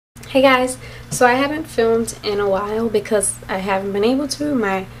Hey guys, so I haven't filmed in a while because I haven't been able to.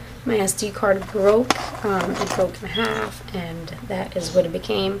 My SD card broke. It broke in half, and that is what it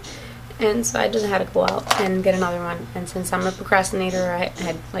became. And so I just had to go out and get another one. And since I'm a procrastinator, I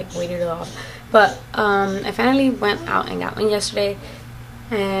had like waited it off. But I finally went out and got one yesterday.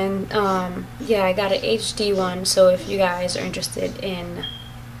 And yeah, I got an HD one. So if you guys are interested in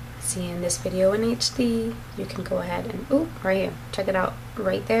seeing this video in HD, you can go ahead and right here, check it out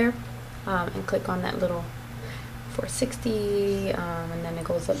right there, and click on that little 460, and then it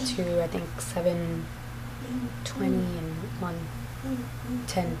goes up to I think 720 and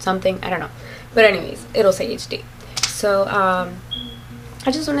 110 something, I don't know, but anyways, it'll say HD. So I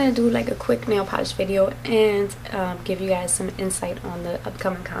just wanted to do like a quick nail polish video and give you guys some insight on the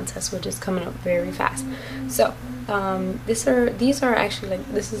upcoming contest, which is coming up very fast. So these are actually,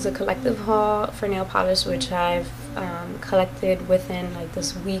 like, this is a collective haul for nail polish, which I've collected within like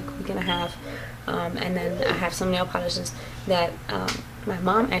this week and a half, and then I have some nail polishes that my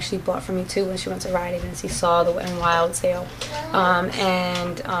mom actually bought for me too when she went to Rite Aid and she saw the Wet n Wild sale,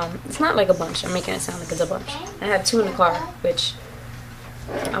 and it's not like a bunch. I'm making it sound like it's a bunch. I have two in the car, which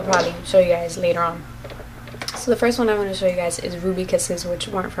I'll probably show you guys later on. So the first one I want to show you guys is Ruby Kisses, which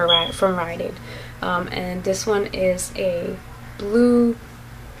weren't from Rite Aid, and this one is a blue,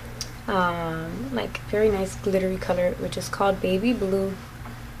 like very nice glittery color, which is called Baby Blue.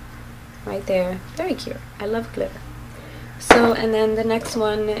 Right there, very cute. I love glitter. So, and then the next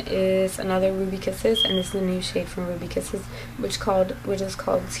one is another Ruby Kisses, and this is a new shade from Ruby Kisses, which is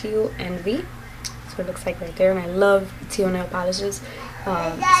called Teal Envy. So it looks like right there, and I love teal nail polishes.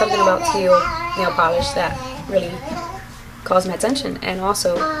 Something about teal nail polish that really calls my attention, and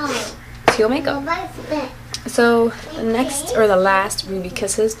also teal makeup. So the next, or the last Ruby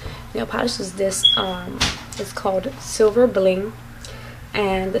Kisses nail polish is this. It's called Silver Bling,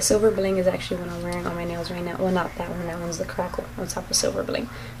 and the Silver Bling is actually what I'm wearing on my nails right now. Well, not that one. That one's the crackle on top of Silver Bling.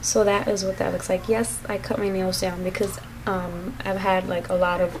 So that is what that looks like. Yes, I cut my nails down because I've had like a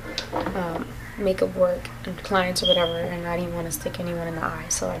lot of makeup work and clients or whatever, and I didn't want to stick anyone in the eye,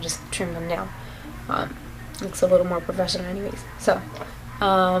 so I just trimmed them down. Looks a little more professional anyways. So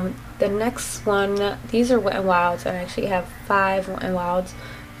the next one, these are Wet n Wilds. I actually have 5 Wet n Wilds,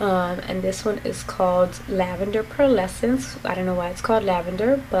 and this one is called Lavender Pearlescence. I don't know why it's called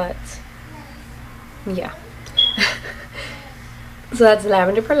lavender, but yeah. So that's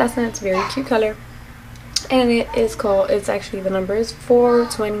Lavender Pearlescence. It's a very cute color, and it's actually, the number is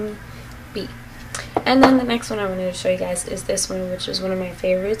 420B. And then the next one I wanted to show you guys is this one, which is one of my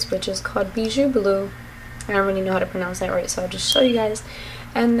favorites, which is called Bijou Blue. I don't really know how to pronounce that right, so I'll just show you guys.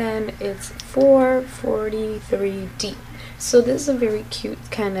 And then it's 443D. So this is a very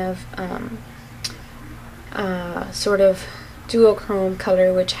cute kind of sort of duochrome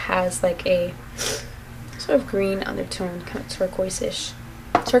color, which has like a sort of green undertone, kind of turquoise-ish.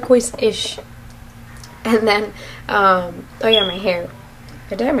 And then oh yeah, my hair.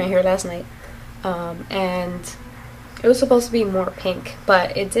 I dyed my hair last night, and it was supposed to be more pink,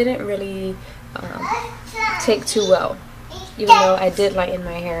 but it didn't really take too well, even though I did lighten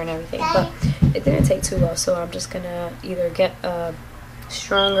my hair and everything, but it didn't take too well. So I'm just gonna either get a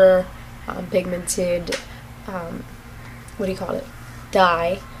stronger pigmented what do you call it,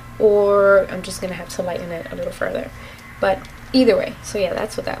 dye, or I'm just gonna have to lighten it a little further. But either way, so yeah,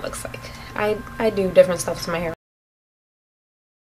 that's what that looks like. I do different stuff to my hair.